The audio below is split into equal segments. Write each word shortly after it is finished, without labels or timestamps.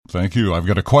Thank you. I've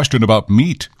got a question about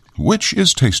meat. Which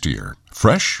is tastier,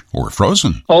 fresh or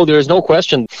frozen? Oh, there's no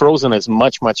question. Frozen is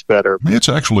much, much better. It's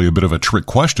actually a bit of a trick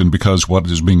question because what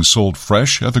is being sold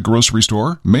fresh at the grocery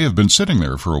store may have been sitting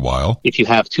there for a while. If you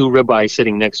have two ribeyes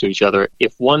sitting next to each other,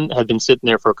 if one had been sitting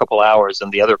there for a couple hours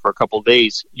and the other for a couple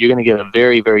days, you're going to get a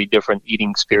very, very different eating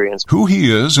experience. Who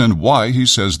he is and why he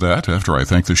says that after I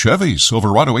thank the Chevy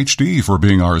Silverado HD for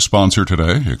being our sponsor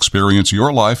today. Experience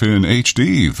your life in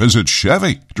HD. Visit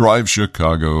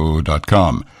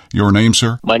ChevyDriveChicago.com. Your name,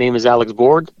 sir? My name is Alex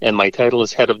Board, and my title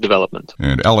is Head of Development.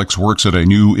 And Alex works at a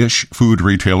new-ish food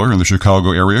retailer in the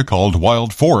Chicago area called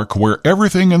Wild Fork, where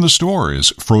everything in the store is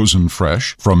frozen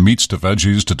fresh, from meats to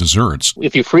veggies to desserts.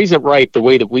 If you freeze it right the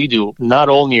way that we do, not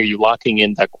only are you locking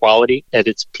in that quality at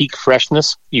its peak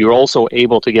freshness, you're also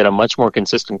able to get a much more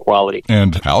consistent quality.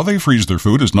 And how they freeze their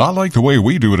food is not like the way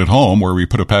we do it at home, where we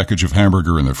put a package of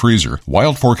hamburger in the freezer.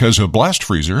 Wild Fork has a blast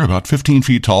freezer about 15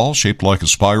 feet tall, shaped like a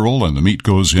spiral, and the meat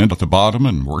goes in at the bottom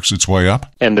and works its way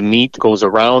up. And the meat goes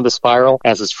around the spiral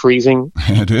as it's freezing.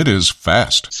 And it is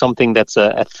fast. Something that's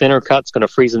a thinner cut is going to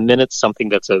freeze in minutes. Something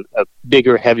that's a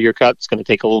bigger, heavier cut is going to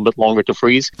take a little bit longer to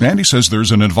freeze. And he says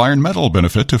there's an environmental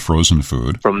benefit to frozen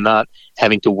food. From not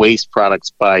having to waste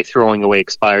products by throwing away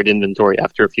expired inventory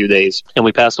after a few days. And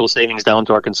we pass those savings down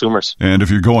to our consumers. And if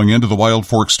you're going into the Wild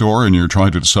Fork store and you're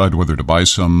trying to decide whether to buy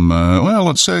some,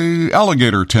 let's say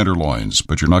alligator tenderloins,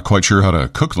 but you're not quite sure how to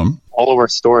cook them, all of our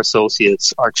store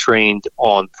associates are trained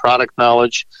on product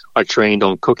knowledge, are trained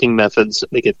on cooking methods.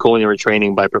 They get culinary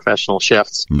training by professional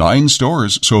chefs. 9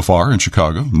 stores so far in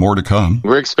Chicago. More to come.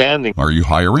 We're expanding. Are you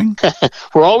hiring?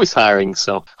 We're always hiring,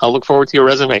 so I'll look forward to your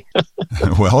resume.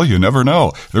 Well, you never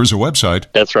know. There's a website.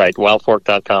 That's right,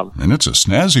 wildfork.com. And it's a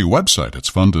snazzy website. It's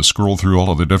fun to scroll through all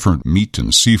of the different meat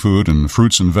and seafood and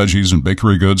fruits and veggies and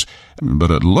bakery goods, but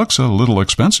it looks a little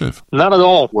expensive. Not at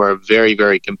all. We're very,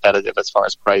 very competitive as far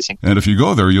as pricing. And if you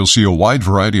go there, you'll see a wide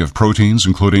variety of proteins,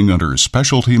 including under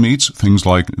specialty meats, things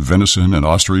like venison and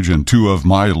ostrich, and 2 of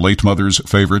my late mother's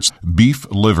favorites, beef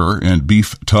liver and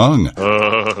beef tongue.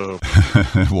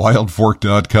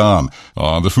 Wildfork.com.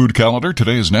 On the food calendar,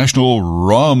 today is National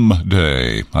Rum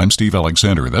Day. I'm Steve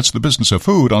Alexander. That's the Business of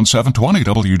Food on 720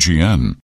 WGN.